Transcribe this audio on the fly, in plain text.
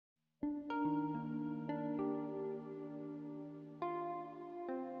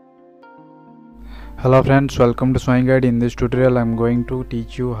Hello friends, welcome to Swain guide. In this tutorial I am going to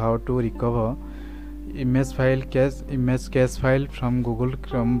teach you how to recover image cache file from Google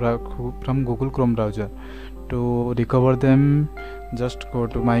Chrome browser. To recover them, just go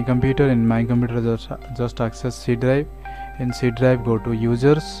to my computer. In my computer, just access C drive. In C drive, go to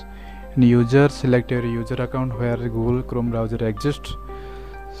users. In users, select your user account where Google Chrome browser exists.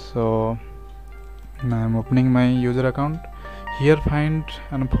 So I am opening my user account. Here find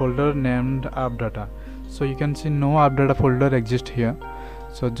a folder named app data. So you can see no app data folder exists here.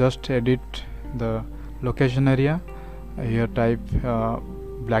 So just edit the location area. Here type /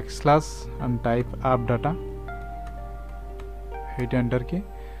 and type app data. Hit enter key.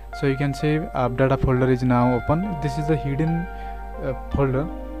 So you can see app data folder is now open. This is the hidden folder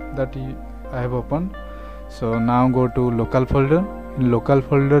that I have opened. So now go to local folder. In local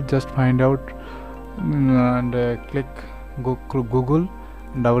folder, just find out and click Google,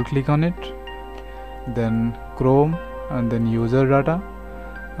 double click on it, then Chrome, and then user data,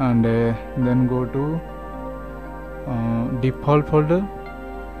 and then go to default folder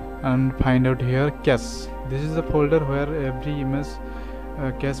and find out here cache. This is the folder where every image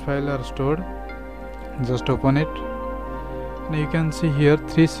cache file are stored. Just open it. Now you can see here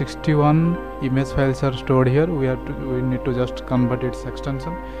 361 image files are stored here. We need to just convert its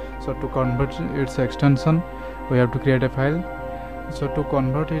extension. So to convert its extension, we have to create a file. So to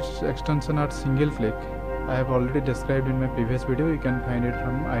convert its extension at single click, I have already described in my previous video. You can find it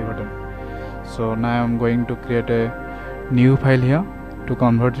from I button. So now I am going to create a new file here to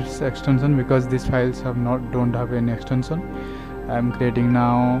convert its extension, because these files don't have any extension. I am creating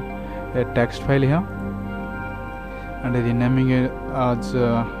now a text file here and renaming it as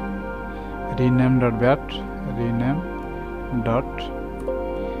rename.bat.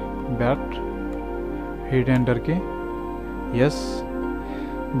 Hit enter key. Yes.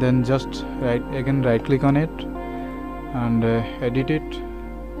 Then just right click on it and edit it.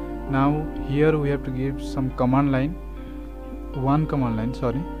 Now here we have to give some command line. One command line,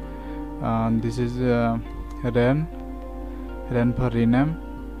 sorry. This is run for rename,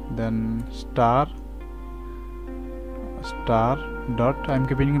 then star dot. I am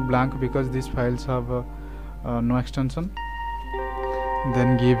keeping it blank because these files have no extension.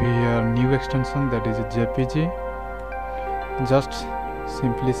 Then give here new extension, that is a JPG. Just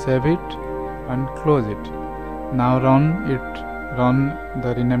simply save it and close it. Now run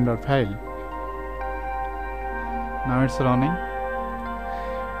the rename.file. Now it's running.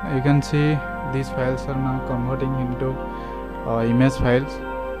 You can see these files are now converting into image files.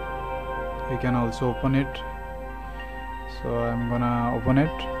 You can also open it. So I'm gonna open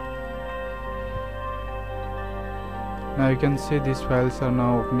it. Now you can see these files are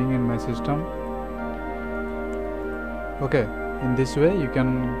now opening in my system. Okay, in this way you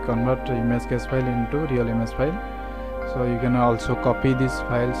can convert image cache file into real image file. So you can also copy these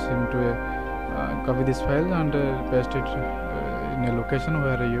files into copy this file and paste it in a location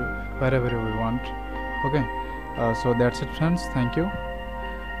wherever you want. Okay, so that's it friends. Thank you.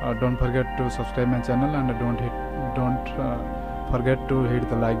 Don't forget to subscribe my channel, and don't forget to hit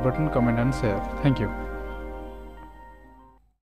the like button, comment and share. Thank you.